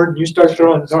on a board and you start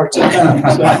throwing darts at them.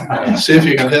 So. See if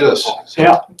you can hit us.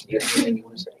 Yeah.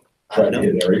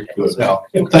 No.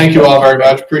 Thank you all very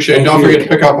much. Appreciate it. Don't forget to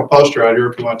pick up a poster out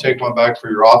here if you want to take one back for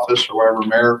your office or wherever,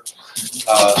 Mayor.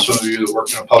 Some of you that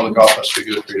work in a public office, it'd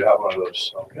be good for you to have one of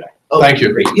those. Okay. Oh, thank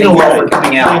you. Great. You know, while we're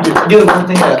coming out, I do have one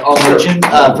thing that I'll mention.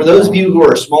 For those of you who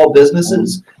are small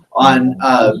businesses, on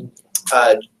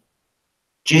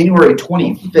January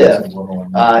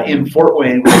 25th in Fort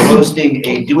Wayne, we're hosting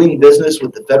a Doing Business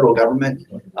with the Federal Government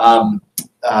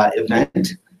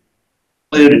event.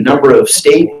 Include a number of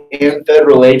state and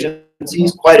federal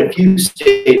agencies, quite a few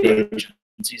state agencies,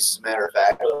 as a matter of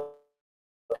fact.